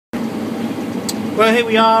Well, here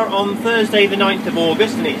we are on Thursday the 9th of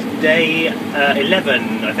August, and it's day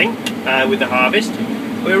 11, I think, with the harvest.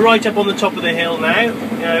 We're right up on the top of the hill now.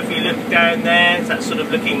 If you look down there, it's that sort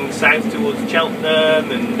of looking south towards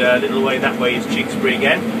Cheltenham, and a little way that way is Tewkesbury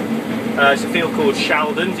again. It's a field called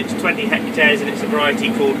Shaldons. It's 20 hectares, and it's a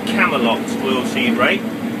variety called Camelot Oilseed Rape.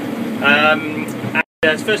 And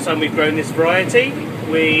it's the first time we've grown this variety.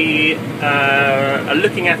 We are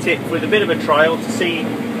looking at it with a bit of a trial to see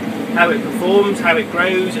how it performs, how it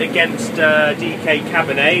grows against DK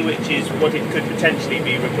Cabernet, which is what it could potentially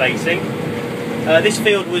be replacing. This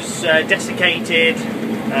field was desiccated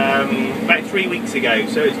about 3 weeks ago,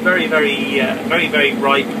 so it's very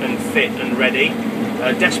ripe and fit and ready.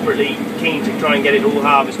 Desperately keen to try and get it all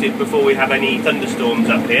harvested before we have any thunderstorms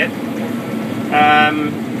up here,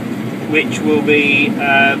 which will be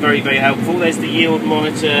very helpful. There's the yield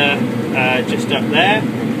monitor just up there.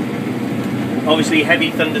 Obviously,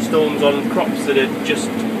 heavy thunderstorms on crops that are just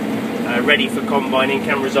ready for combining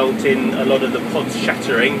can result in a lot of the pods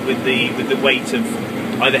shattering with the weight of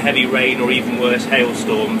either heavy rain or even worse,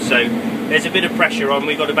 hailstorms. So there's a bit of pressure on.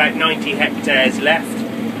 We've got about 90 hectares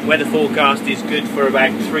left. Weather forecast is good for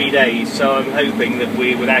about 3 days, so I'm hoping that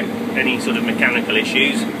we, without any sort of mechanical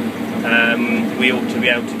issues, we ought to be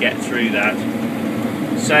able to get through that.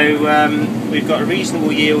 So we've got a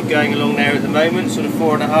reasonable yield going along there at the moment, sort of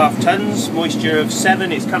 4.5 tonnes, moisture of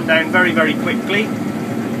 7. It's come down very quickly.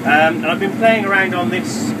 And I've been playing around on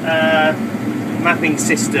this mapping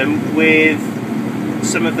system with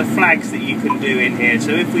some of the flags that you can do in here.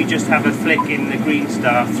 So if we just have a flick in the Green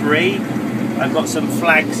Star 3, I've got some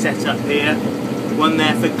flags set up here. One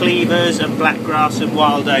there for cleavers and blackgrass and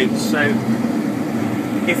wild oats. So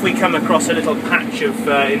if we come across a little patch of,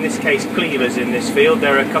 in this case, cleavers in this field,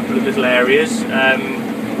 there are a couple of little areas.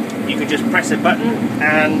 You can just press a button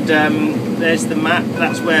and there's the map.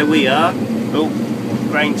 That's where we are. Oh,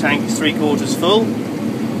 grain tank is 3/4 full.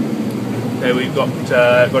 So we've got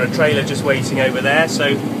a trailer just waiting over there.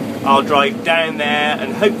 So I'll drive down there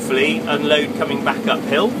and hopefully unload coming back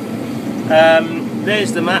uphill.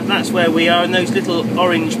 There's the map. That's where we are, and those little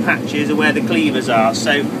orange patches are where the cleavers are.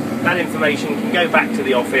 So that information can go back to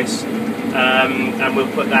the office, and we'll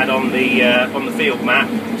put that on the field map.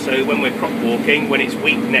 So when we're crop walking, when it's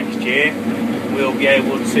wheat next year, we'll be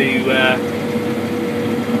able to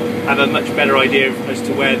have a much better idea as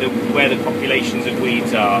to where the populations of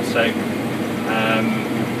weeds are. So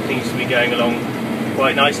seems to be going along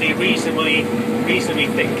quite nicely. Reasonably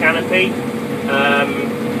thick canopy.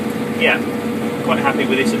 Yeah. Quite happy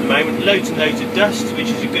with this at the moment. Loads and loads of dust, which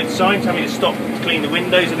is a good sign. I'm having to stop to clean the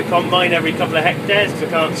windows of the combine every couple of hectares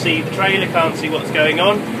because I can't see the trailer, can't see what's going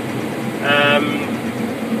on.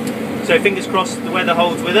 So fingers crossed the weather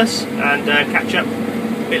holds with us, and catch up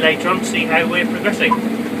a bit later on to see how we're progressing.